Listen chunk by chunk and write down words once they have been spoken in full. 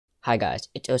Hi guys,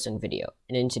 it's Osun Video,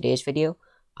 and in today's video,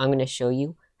 I'm going to show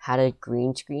you how to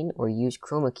green screen or use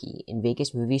chroma key in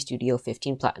Vegas Movie Studio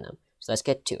 15 Platinum. So let's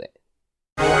get to it.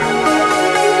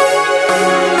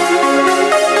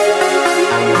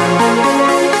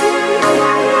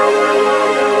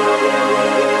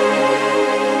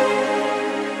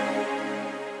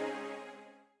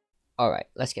 Alright,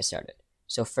 let's get started.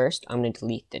 So first, I'm going to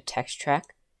delete the text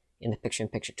track and the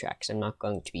picture-in-picture track because I'm not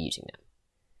going to be using them.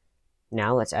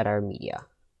 Now let's add our media.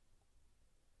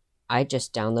 I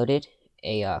just downloaded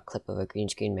a clip of a green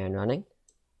screen man running,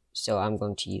 so I'm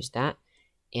going to use that.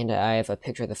 And I have a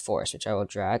picture of the forest, which I will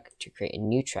drag to create a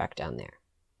new track down there.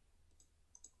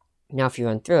 Now if you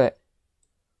run through it,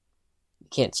 you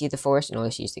can't see the forest and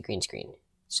only sees the green screen.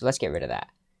 So let's get rid of that.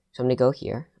 So I'm going to go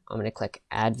here, I'm going to click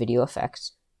Add Video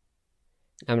Effects.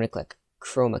 I'm going to click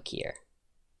Chroma Key here.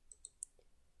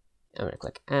 I'm going to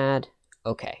click Add,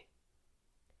 OK.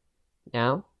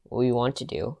 Now, what we want to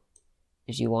do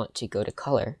is you want to go to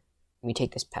color, and we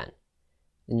take this pen.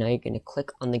 And now you're going to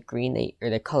click on the green or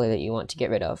the color that you want to get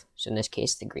rid of, so in this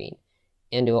case the green,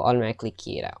 and it will automatically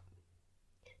key it out.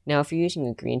 Now if you're using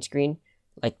a green screen,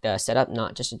 like the setup,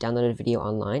 not just a downloaded video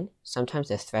online, sometimes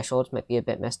the thresholds might be a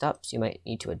bit messed up, so you might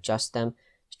need to adjust them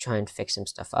to try and fix some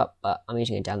stuff up, but I'm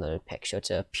using a downloaded pic, so it's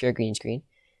a pure green screen,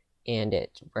 and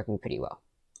it's working pretty well.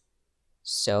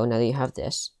 So now that you have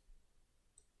this,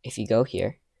 if you go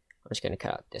here, I'm just going to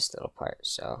cut out this little part.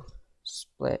 So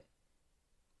split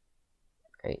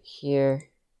right here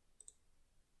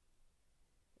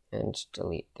and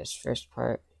delete this first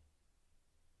part.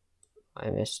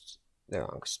 I missed the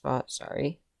wrong spot,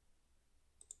 sorry.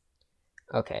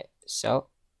 Okay, so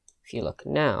if you look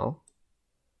now,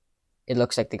 it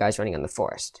looks like the guy's running on the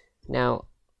forest. Now,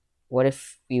 what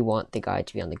if we want the guy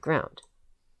to be on the ground?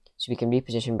 So we can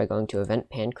reposition by going to Event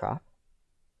Pan Crop.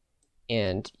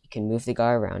 And you can move the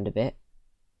guy around a bit.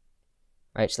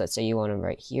 Right, so let's say you want him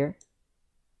right here.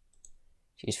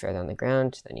 So he's further on the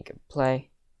ground, then you can play.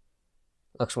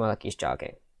 Looks more like he's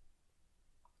jogging.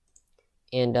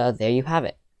 And there you have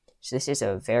it. So this is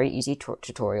a very easy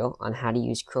tutorial on how to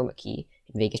use chroma key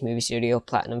in Vegas Movie Studio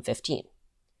Platinum 15.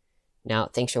 Now,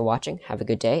 thanks for watching, have a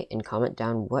good day, and comment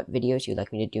down what videos you'd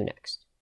like me to do next.